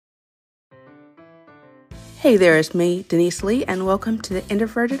Hey there, it's me, Denise Lee, and welcome to the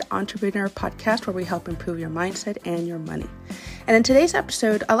Introverted Entrepreneur Podcast, where we help improve your mindset and your money. And in today's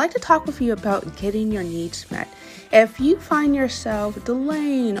episode, I'd like to talk with you about getting your needs met. If you find yourself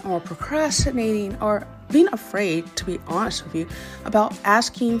delaying or procrastinating or being afraid, to be honest with you, about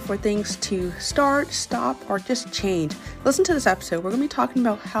asking for things to start, stop, or just change, listen to this episode. We're going to be talking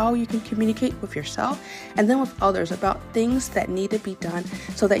about how you can communicate with yourself and then with others about things that need to be done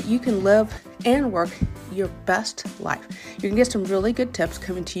so that you can live and work your best life. You can get some really good tips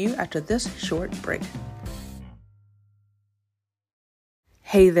coming to you after this short break.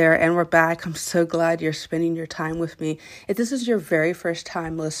 Hey there, and we're back. I'm so glad you're spending your time with me. If this is your very first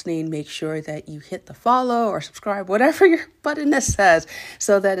time listening, make sure that you hit the follow or subscribe, whatever your button says,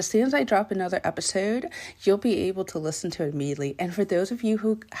 so that as soon as I drop another episode, you'll be able to listen to it immediately. And for those of you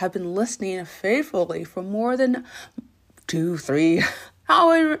who have been listening faithfully for more than 2, 3,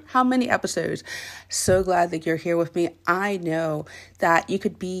 how many episodes, so glad that you're here with me. I know that you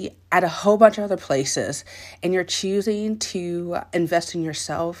could be at a whole bunch of other places and you're choosing to invest in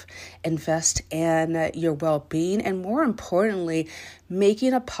yourself, invest in your well-being, and more importantly,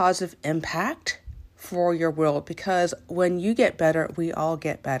 making a positive impact for your world, because when you get better, we all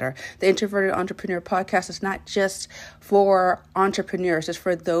get better. The Introverted Entrepreneur Podcast is not just for entrepreneurs, it's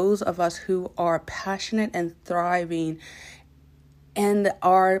for those of us who are passionate and thriving in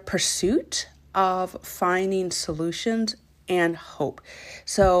our pursuit of finding solutions and hope.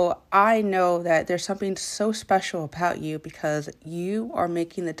 So I know that there's something so special about you because you are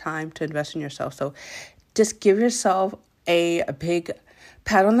making the time to invest in yourself. So just give yourself a big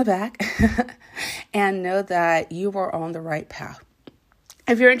pat on the back and know that you are on the right path.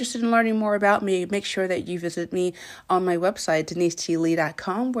 If you're interested in learning more about me, make sure that you visit me on my website,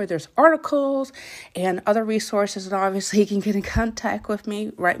 DeniseTLee.com, where there's articles and other resources. And obviously, you can get in contact with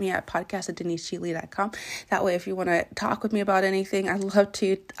me. Write me at podcast@DeniseTLee.com. That way, if you want to talk with me about anything, I'd love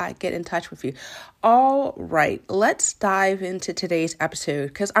to get in touch with you. All right, let's dive into today's episode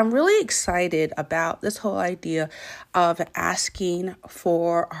because I'm really excited about this whole idea of asking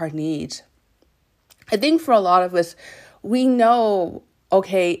for our needs. I think for a lot of us, we know,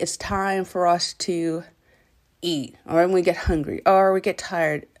 okay, it's time for us to eat, or when we get hungry, or we get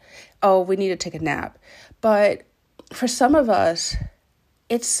tired, oh, we need to take a nap. But for some of us,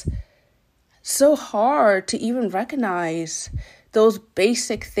 it's so hard to even recognize those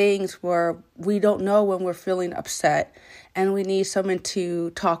basic things where we don't know when we're feeling upset and we need someone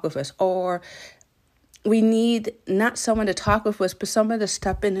to talk with us, or we need not someone to talk with us, but someone to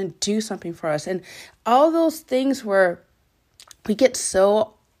step in and do something for us. And all those things where we get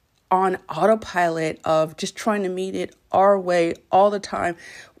so on autopilot of just trying to meet it our way all the time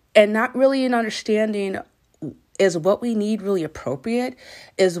and not really an understanding, is what we need really appropriate?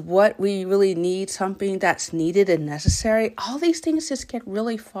 Is what we really need something that's needed and necessary? All these things just get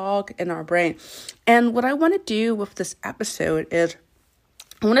really fogged in our brain. And what I want to do with this episode is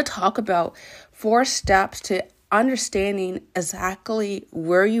I want to talk about 4 steps to understanding exactly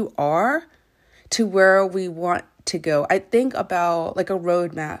where you are to where we want to go. I think about like a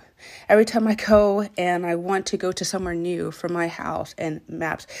roadmap. Every time I go and I want to go to somewhere new from my house and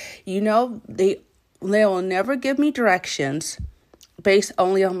maps, they will never give me directions based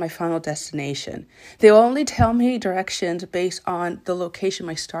only on my final destination. They'll only tell me directions based on the location,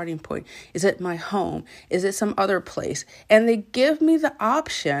 my starting point. Is it my home? Is it some other place? And they give me the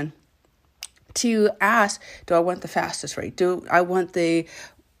option to ask, do I want the fastest rate? Do I want the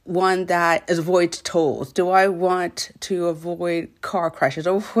one that avoids tolls? Do I want to avoid car crashes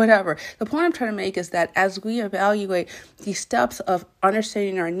or whatever? The point I'm trying to make is that as we evaluate the steps of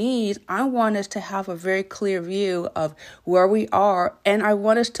understanding our needs, I want us to have a very clear view of where we are, and I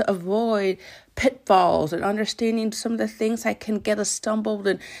want us to avoid pitfalls and understanding some of the things that can get us stumbled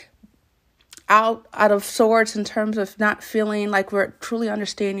and out of sorts in terms of not feeling like we're truly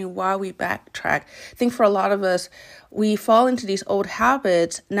understanding why we backtrack. I think for a lot of us, we fall into these old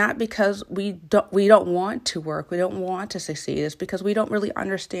habits not because we don't want to work, we don't want to succeed. It's because we don't really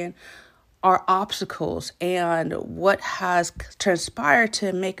understand our obstacles and what has transpired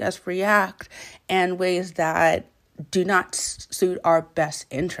to make us react in ways that do not suit our best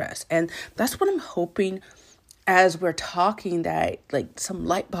interests. And that's what I'm hoping as we're talking, that like some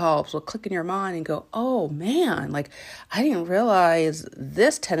light bulbs will click in your mind and go, oh man, like I didn't realize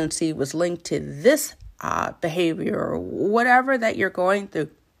this tendency was linked to this behavior or whatever that you're going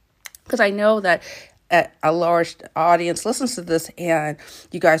through. Because I know that a large audience listens to this and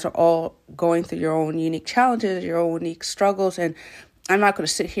you guys are all going through your own unique challenges, your own unique struggles. And I'm not going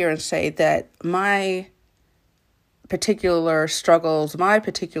to sit here and say that my particular struggles, my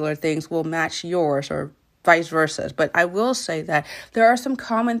particular things will match yours or vice versa. But I will say that there are some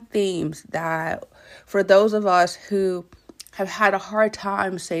common themes that for those of us who have had a hard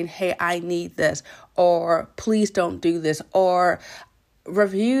time saying, hey, I need this, or please don't do this, or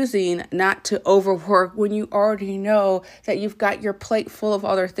refusing not to overwork when you already know that you've got your plate full of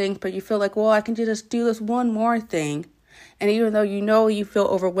other things, but you feel like, well, I can just do this one more thing. And even though you feel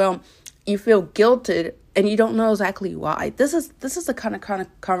overwhelmed, you feel guilted and you don't know exactly why. This is the kind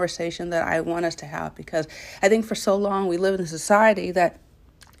of conversation that I want us to have, because I think for so long we live in a society that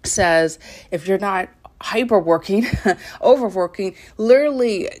says if you're not hyperworking, overworking,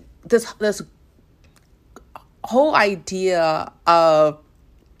 literally this whole idea of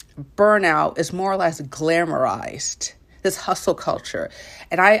burnout is more or less glamorized, this hustle culture.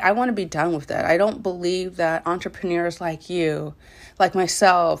 And I want to be done with that. I don't believe that entrepreneurs like you, like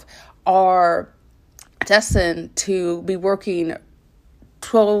myself, are destined to be working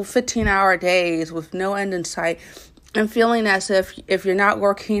 12, 15-hour days with no end in sight and feeling as if you're not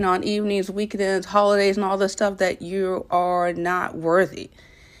working on evenings, weekends, holidays, and all this stuff, that you are not worthy.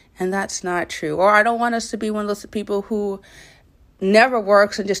 And that's not true. Or I don't want us to be one of those people who never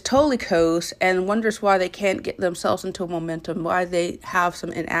works and just totally coasts and wonders why they can't get themselves into momentum, why they have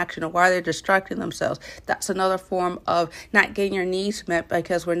some inaction, or why they're distracting themselves. That's another form of not getting your needs met,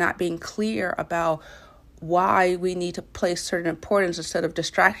 because we're not being clear about why we need to place certain importance instead of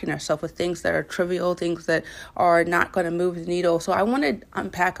distracting ourselves with things that are trivial, things that are not going to move the needle. So I want to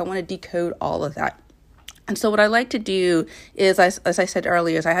unpack, I want to decode all of that. And so what I like to do is, as I said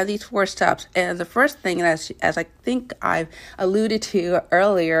earlier, is I have these 4 steps. And the first thing, as I think I've alluded to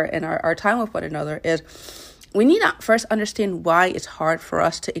earlier in our time with one another, is we need to first understand why it's hard for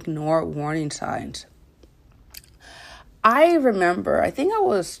us to ignore warning signs. I remember, I think I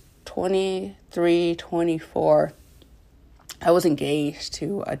was 23, 24. I was engaged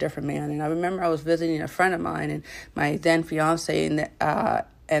to a different man. And I remember I was visiting a friend of mine, and my then fiance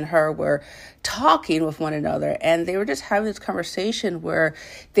and her were talking with one another, and they were just having this conversation where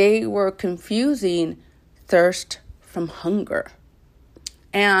they were confusing thirst from hunger.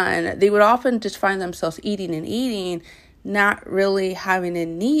 And they would often just find themselves eating, not really having a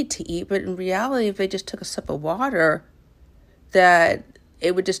need to eat. But in reality, if they just took a sip of water, that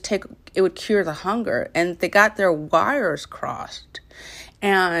it would cure the hunger. And they got their wires crossed.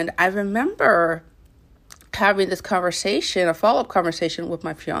 And I remember having this conversation, a follow-up conversation with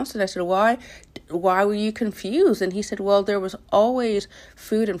my fiance. And I said, why were you confused? And he said, well, there was always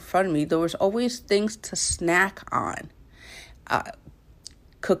food in front of me. There was always things to snack on.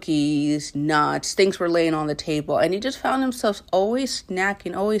 Cookies, nuts, things were laying on the table. And he just found himself always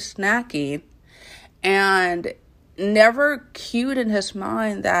snacking, and never cued in his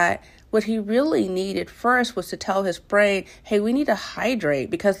mind that what he really needed first was to tell his brain, hey, we need to hydrate,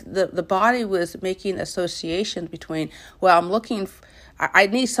 because the body was making associations between, well, I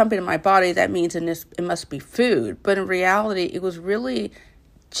need something in my body, that means it must be food. But in reality, it was really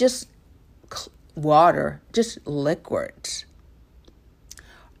just water, just liquids.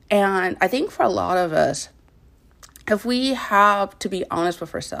 And I think for a lot of us, if we have to be honest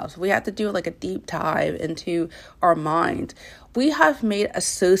with ourselves, we have to do like a deep dive into our mind. We have made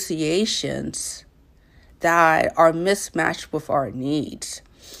associations that are mismatched with our needs.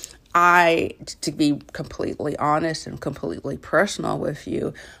 To be completely honest and completely personal with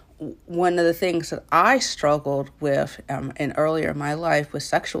you, one of the things that I struggled with in earlier in my life was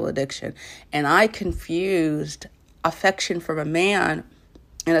sexual addiction. And I confused affection from a man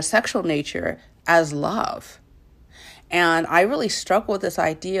in a sexual nature as love. And I really struggled with this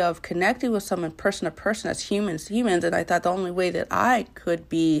idea of connecting with someone person to person as humans. And I thought the only way that I could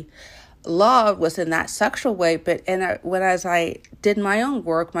be loved was in that sexual way. But as I did my own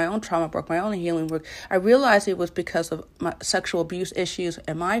work, my own trauma work, my own healing work, I realized it was because of my sexual abuse issues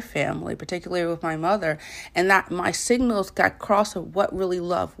in my family, particularly with my mother, and that my signals got crossed of what really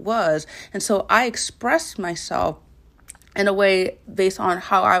love was. And so I expressed myself in a way based on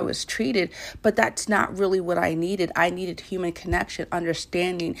how I was treated, but that's not really what I needed. I needed human connection,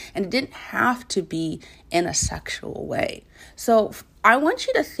 understanding, and it didn't have to be in a sexual way. So I want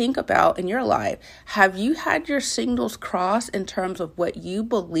you to think about in your life, have you had your signals crossed in terms of what you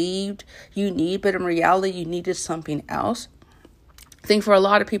believed you need, but in reality you needed something else? I think for a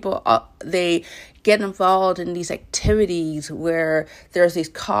lot of people, they get involved in these activities where there's these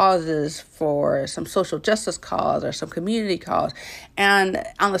causes for some social justice cause or some community cause. And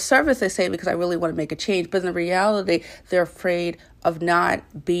on the surface, they say, because I really want to make a change. But in reality, they're afraid of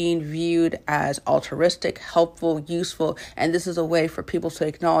not being viewed as altruistic, helpful, useful. And this is a way for people to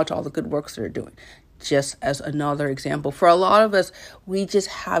acknowledge all the good works they're doing. Just as another example, for a lot of us, we just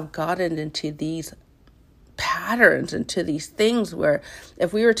have gotten into these patterns and to these things where,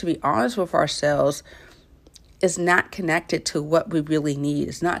 if we were to be honest with ourselves, is not connected to what we really need.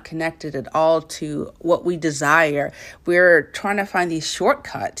 It's not connected at all to what we desire. We're trying to find these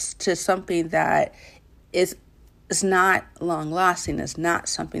shortcuts to something that is not long lasting. It's not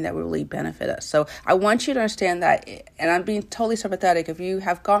something that will really benefit us. So I want you to understand that, and I'm being totally sympathetic. If you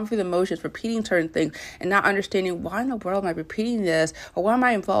have gone through the motions, repeating certain things and not understanding why in the world am I repeating this, or why am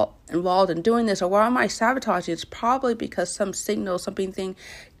I involved in doing this, or why am I sabotaging, it's probably because some signal, something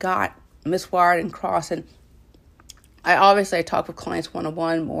got miswired and crossed. And I talk with clients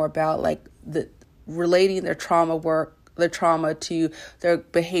one-on-one more about like the relating their trauma to their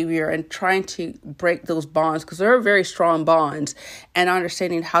behavior and trying to break those bonds, because they're very strong bonds, and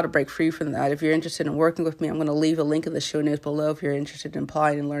understanding how to break free from that. If you're interested in working with me, I'm going to leave a link in the show notes below if you're interested in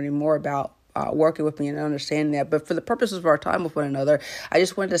applying and learning more about working with me and understanding that. But for the purposes of our time with one another, I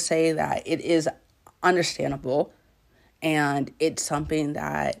just wanted to say that it is understandable, and it's something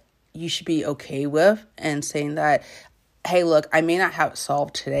that you should be okay with, and saying that, hey, look, I may not have it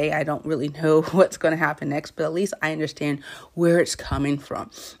solved today. I don't really know what's going to happen next, but at least I understand where it's coming from.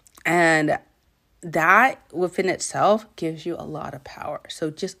 And that within itself gives you a lot of power.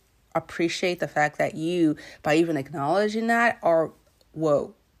 So just appreciate the fact that you, by even acknowledging that, are,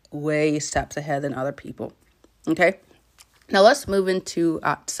 way steps ahead than other people. Okay? Now let's move into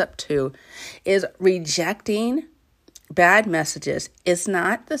step 2, is rejecting bad messages. It's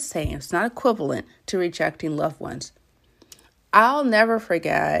not the same. It's not equivalent to rejecting loved ones. I'll never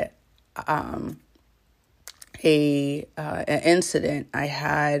forget an incident I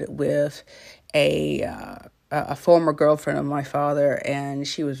had with a former girlfriend of my father, and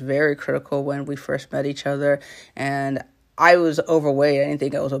she was very critical when we first met each other. And I was overweight. I didn't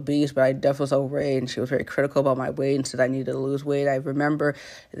think I was obese, but I definitely was overweight, and she was very critical about my weight and said I needed to lose weight. I remember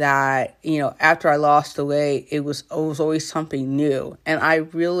that, after I lost the weight, it was always something new. And I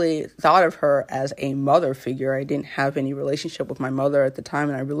really thought of her as a mother figure. I didn't have any relationship with my mother at the time,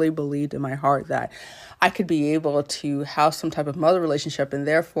 and I really believed in my heart that I could be able to have some type of mother relationship, and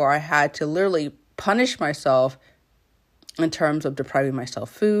therefore I had to literally punish myself in terms of depriving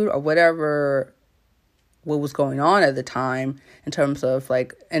myself food or whatever what was going on at the time in terms of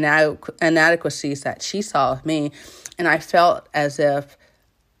like inadequacies that she saw of me. And I felt as if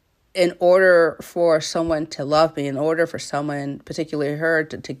in order for someone to love me, in order for someone, particularly her,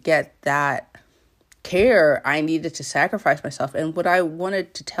 to get that care, I needed to sacrifice myself. And what I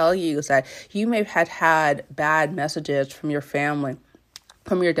wanted to tell you is that you may have had bad messages from your family,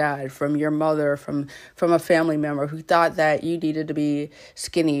 from your dad, from your mother, from a family member who thought that you needed to be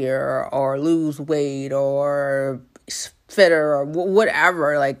skinnier or lose weight or fitter or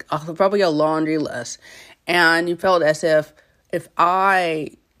whatever, like probably a laundry list. And you felt as if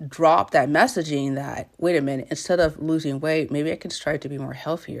I dropped that messaging that, wait a minute, instead of losing weight, maybe I can strive to be more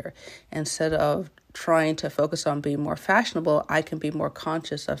healthier. Instead of trying to focus on being more fashionable, I can be more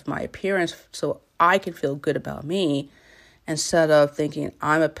conscious of my appearance so I can feel good about me. Instead of thinking,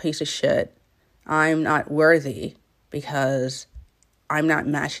 I'm a piece of shit, I'm not worthy because I'm not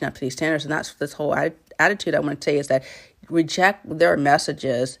matching up to these standards. And that's this whole attitude I want to say, is that reject their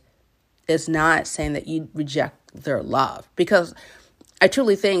messages is not saying that you reject their love. Because I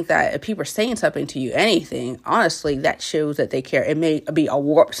truly think that if people are saying something to you, anything, honestly, that shows that they care. It may be a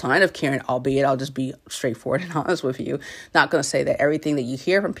warped sign of caring, albeit I'll just be straightforward and honest with you. Not going to say that everything that you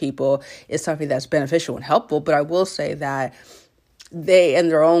hear from people is something that's beneficial and helpful, but I will say that they, in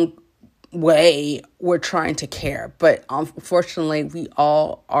their own way, were trying to care. But unfortunately, we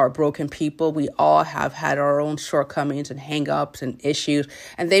all are broken people. We all have had our own shortcomings and hang-ups and issues,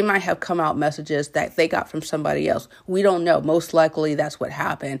 and they might have come out messages that they got from somebody else. We don't know. Most likely that's what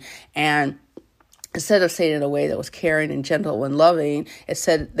happened. And instead of saying it in a way that was caring and gentle and loving,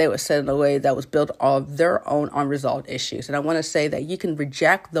 they were said in a way that was built on their own unresolved issues. And I want to say that you can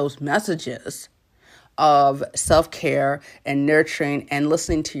reject those messages of self-care and nurturing and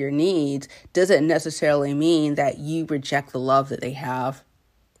listening to your needs doesn't necessarily mean that you reject the love that they have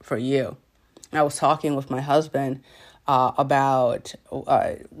for you. I was talking with my husband about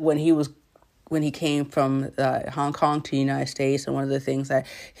when he came from Hong Kong to the United States, and one of the things that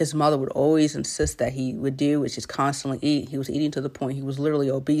his mother would always insist that he would do, which is constantly eat. He was eating to the point he was literally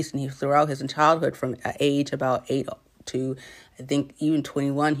obese, and throughout his childhood, from age about 8 to I think even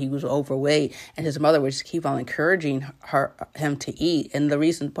 21, he was overweight, and his mother would just keep on encouraging him to eat. And the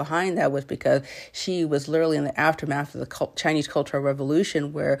reason behind that was because she was literally in the aftermath of the Chinese Cultural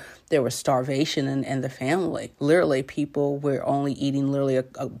Revolution, where there was starvation in the family. Literally, people were only eating literally a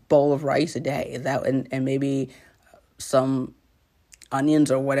bowl of rice a day, and maybe some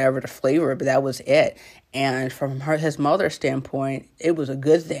onions or whatever to flavor it, but that was it. And from his mother's standpoint, it was a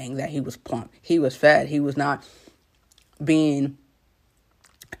good thing that he was plump. He was fed. He was not being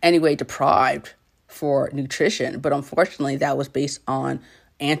anyway deprived for nutrition. But unfortunately, that was based on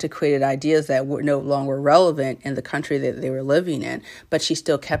antiquated ideas that were no longer relevant in the country that they were living in. But she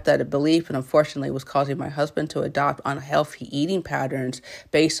still kept that a belief, and unfortunately was causing my husband to adopt unhealthy eating patterns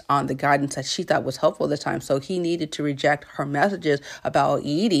based on the guidance that she thought was helpful at the time. So he needed to reject her messages about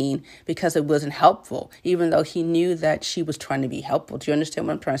eating because it wasn't helpful, even though he knew that she was trying to be helpful. Do you understand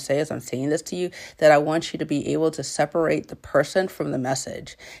what I'm trying to say as I'm saying this to you? That I want you to be able to separate the person from the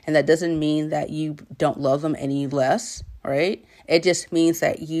message. And that doesn't mean that you don't love them any less, right? It just means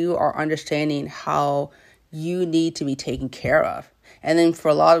that you are understanding how you need to be taken care of. And then for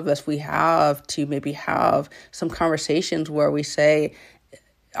a lot of us, we have to maybe have some conversations where we say,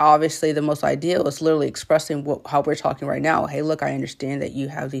 obviously, the most ideal is literally expressing how we're talking right now. Hey, look, I understand that you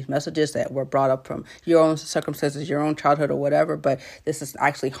have these messages that were brought up from your own circumstances, your own childhood or whatever, but this is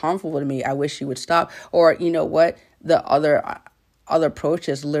actually harmful to me. I wish you would stop. Or, you know what, the other approach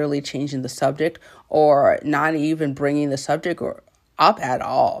is literally changing the subject or not even bringing the subject up at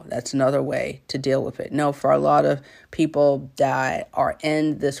all. That's another way to deal with it. No, for a lot of people that are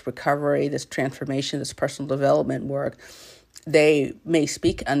in this recovery, this transformation, this personal development work, they may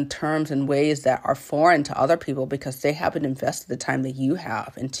speak in terms and ways that are foreign to other people because they haven't invested the time that you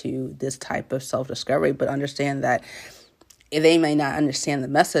have into this type of self-discovery. But understand that they may not understand the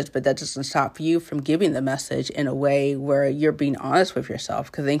message, but that doesn't stop you from giving the message in a way where you're being honest with yourself.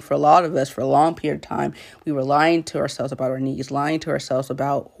 Because I think for a lot of us, for a long period of time, we were lying to ourselves about our needs, lying to ourselves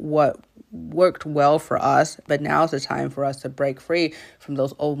about what worked well for us. But now is the time for us to break free from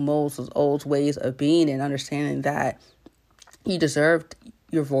those old molds, those old ways of being, and understanding that you deserve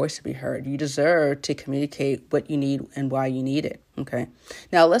your voice to be heard. You deserve to communicate what you need and why you need it. Okay.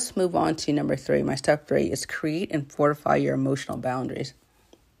 Now let's move on to number 3. My step 3 is create and fortify your emotional boundaries.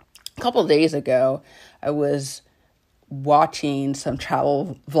 A couple of days ago, I was watching some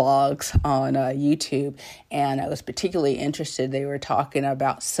travel vlogs on YouTube, and I was particularly interested. They were talking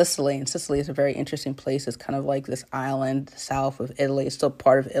about Sicily, and Sicily is a very interesting place. It's kind of like this island south of Italy. It's still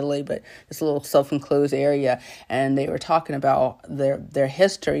part of Italy, but it's a little self-enclosed area. And they were talking about their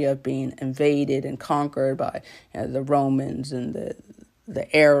history of being invaded and conquered by the Romans and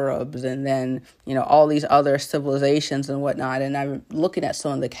the Arabs, and then, all these other civilizations and whatnot. And I'm looking at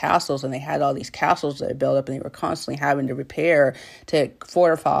some of the castles, and they had all these castles that built up, and they were constantly having to repair to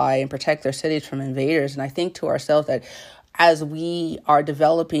fortify and protect their cities from invaders. And I think to ourselves that as we are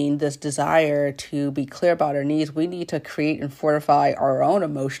developing this desire to be clear about our needs, we need to create and fortify our own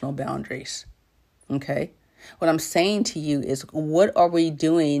emotional boundaries. Okay? What I'm saying to you is, what are we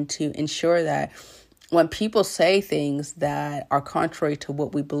doing to ensure that when people say things that are contrary to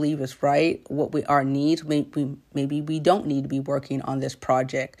what we believe is right, our needs, maybe we don't need to be working on this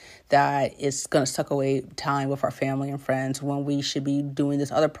project that is going to suck away time with our family and friends when we should be doing this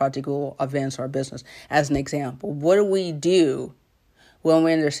other project or events or business. As an example, what do we do when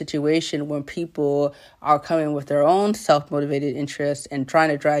we're in their situation, when people are coming with their own self-motivated interests and trying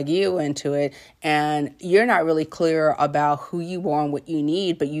to drag you into it, and you're not really clear about who you are and what you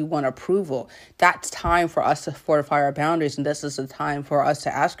need, but you want approval? That's time for us to fortify our boundaries, and this is the time for us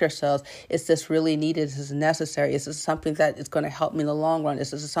to ask ourselves, is this really needed? Is this necessary? Is this something that is going to help me in the long run?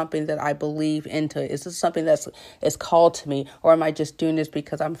 Is this something that I believe into? Is this something that's called to me? Or am I just doing this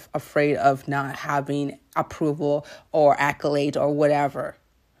because I'm afraid of not having approval or accolades or whatever?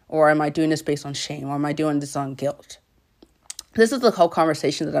 Or am I doing this based on shame? Or am I doing this on guilt? This is the whole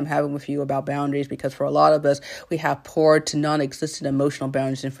conversation that I'm having with you about boundaries, because for a lot of us, we have poor to non-existent emotional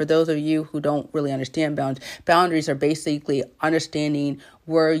boundaries. And for those of you who don't really understand boundaries are basically understanding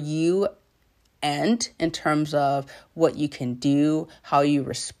where you end in terms of what you can do, how you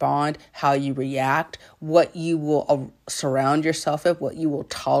respond, how you react, what you will surround yourself with, what you will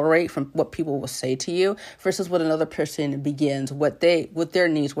tolerate from what people will say to you, versus what another person begins, what their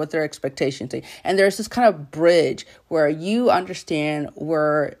needs, what their expectations are. And there's this kind of bridge where you understand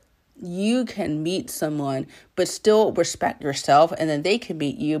where you can meet someone but still respect yourself, and then they can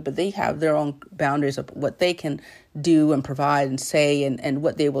meet you, but they have their own boundaries of what they can do and provide and say and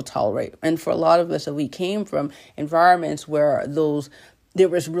what they will tolerate. And for a lot of us, we came from environments where there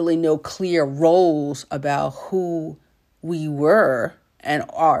was really no clear roles about who we were and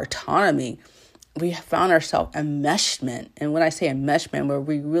our autonomy. We found ourselves enmeshment. And when I say enmeshment, where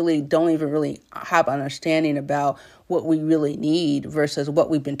we really don't even really have understanding about what we really need versus what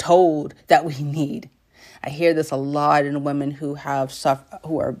we've been told that we need. I hear this a lot in women who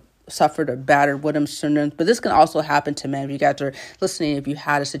are suffered a battered Woodham syndrome, but this can also happen to men. If you guys are listening, if you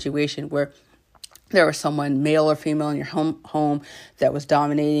had a situation where there was someone, male or female, in your home that was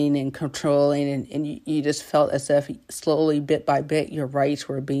dominating and controlling, and you just felt as if slowly, bit by bit, your rights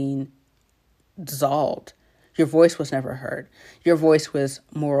were being dissolved. Your voice was never heard. Your voice was,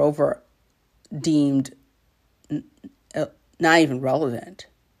 moreover, deemed not even relevant.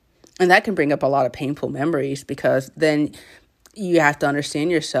 And that can bring up a lot of painful memories, because then you have to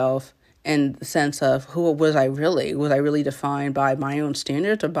understand yourself in the sense of, who was I really? Was I really defined by my own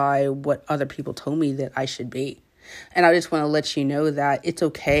standards or by what other people told me that I should be? And I just want to let you know that it's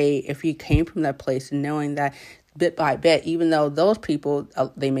okay if you came from that place and knowing that bit by bit, even though those people,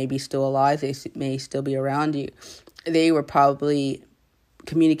 they may be still alive, they may still be around you, they were probably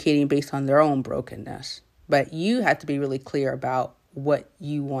communicating based on their own brokenness. But you have to be really clear about what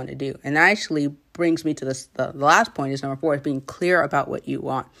you want to do. And that actually brings me to this, the last point is number 4, is being clear about what you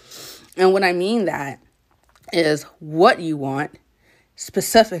want. And what I mean that is what you want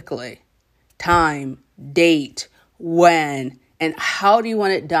specifically, time, date, when, and how do you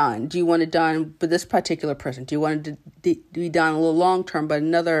want it done? Do you want it done with this particular person? Do you want it to be done a little long term, but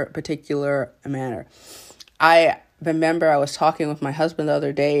another particular manner? I remember I was talking with my husband the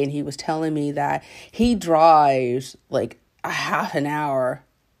other day, and he was telling me that he drives like a half an hour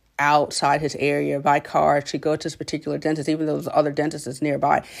outside his area by car to go to this particular dentist, even though there's other dentists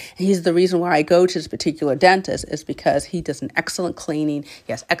nearby. And he's the reason why I go to this particular dentist is because he does an excellent cleaning.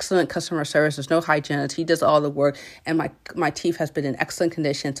 He has excellent customer service. There's no hygienist. He does all the work. And my teeth has been in excellent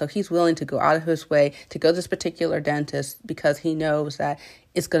condition. So he's willing to go out of his way to go to this particular dentist because he knows that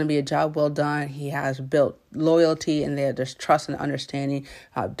it's going to be a job well done. He has built loyalty, and there's trust and understanding,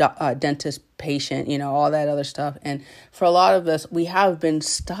 dentist, patient, all that other stuff. And for a lot of us, we have been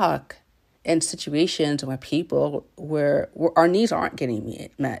stuck in situations with people where our needs aren't getting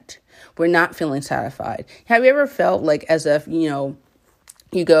met. We're not feeling satisfied. Have you ever felt like as if,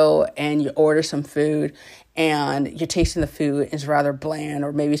 you go and you order some food and you're tasting the food, it's rather bland,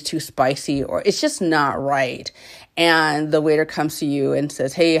 or maybe it's too spicy, or it's just not right. And the waiter comes to you and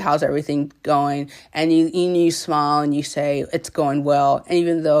says, "Hey, how's everything going?" And you smile and you say, "It's going well." And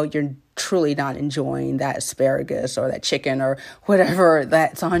even though you're truly not enjoying that asparagus or that chicken or whatever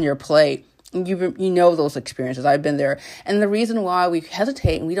that's on your plate, you know those experiences. I've been there. And the reason why we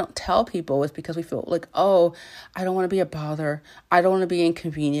hesitate and we don't tell people is because we feel like, oh, I don't want to be a bother. I don't want to be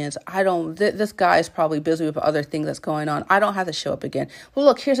inconvenienced. This guy is probably busy with other things that's going on. I don't have to show up again. Well,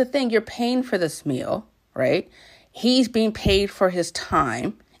 look, here's the thing. You're paying for this meal, right? He's being paid for his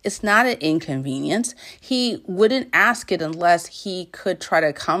time. It's not an inconvenience. He wouldn't ask it unless he could try to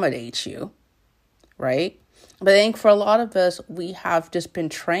accommodate you, right? But I think for a lot of us, we have just been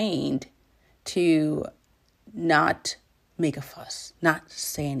trained to not make a fuss, not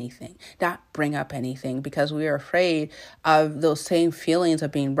say anything, not bring up anything, because we are afraid of those same feelings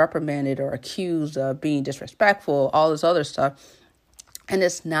of being reprimanded or accused of being disrespectful, all this other stuff. And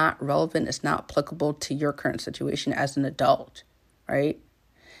it's not relevant. It's not applicable to your current situation as an adult, right?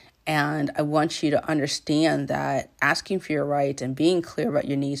 And I want you to understand that asking for your rights and being clear about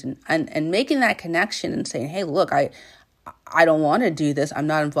your needs and making that connection and saying, hey, look, I don't want to do this. I'm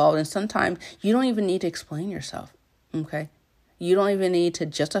not involved. And sometimes you don't even need to explain yourself, okay? You don't even need to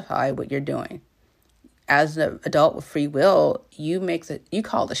justify what you're doing. As an adult with free will, you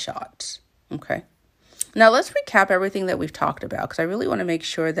call the shots, okay? Now, let's recap everything that we've talked about, because I really want to make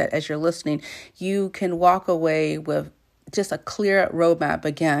sure that as you're listening, you can walk away with just a clear roadmap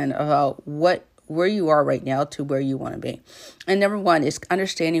again about where you are right now to where you want to be. And number 1 is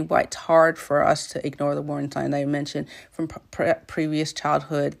understanding why it's hard for us to ignore the warning sign that I mentioned from previous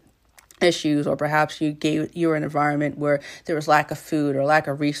childhood issues, or perhaps you were in an environment where there was lack of food or lack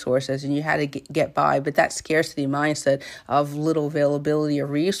of resources and you had to get by, but that scarcity mindset of little availability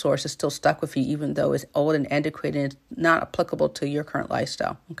of resources still stuck with you, even though it's old and antiquated and not applicable to your current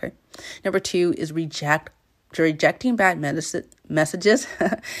lifestyle. Okay. Number 2 is rejecting bad messages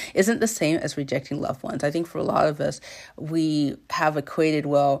isn't the same as rejecting loved ones. I think for a lot of us, we have equated,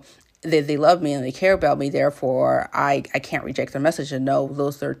 well, they love me and they care about me, therefore I can't reject their message. And no,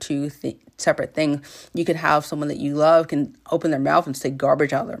 those are two separate things. You can have someone that you love can open their mouth and say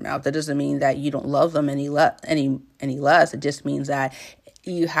garbage out of their mouth. That doesn't mean that you don't love them any less. It just means that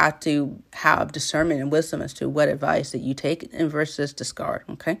you have to have discernment and wisdom as to what advice that you take and versus discard,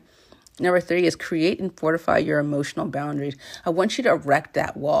 okay? Number 3 is create and fortify your emotional boundaries. I want you to erect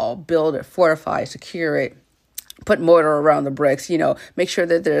that wall, build it, fortify, secure it, put mortar around the bricks, make sure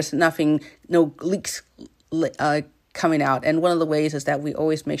that there's no leaks coming out. And one of the ways is that we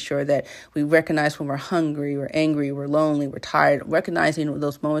always make sure that we recognize when we're hungry, we're angry, we're lonely, we're tired, recognizing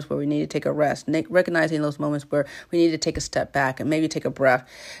those moments where we need to take a rest, recognizing those moments where we need to take a step back and maybe take a breath.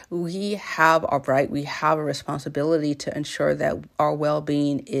 We have a right, we have a responsibility to ensure that our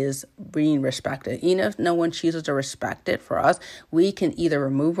well-being is being respected. Even if no one chooses to respect it for us, we can either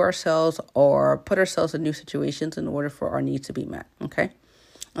remove ourselves or put ourselves in new situations in order for our needs to be met, okay?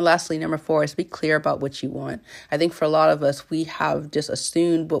 And lastly, number 4 is be clear about what you want. I think for a lot of us, we have just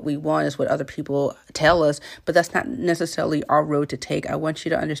assumed what we want is what other people tell us, but that's not necessarily our road to take. I want you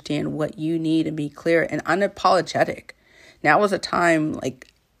to understand what you need and be clear and unapologetic. Now is a time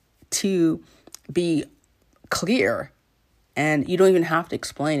to be clear, and you don't even have to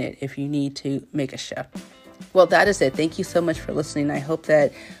explain it if you need to make a shift. Well, that is it. Thank you so much for listening. I hope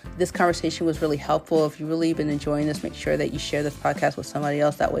that this conversation was really helpful. If you've really been enjoying this, make sure that you share this podcast with somebody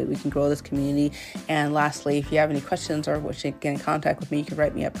else. That way we can grow this community. And lastly, if you have any questions or wish to get in contact with me, you can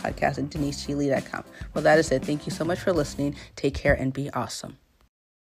write me at podcast@deniseglee.com. Well, that is it. Thank you so much for listening. Take care and be awesome.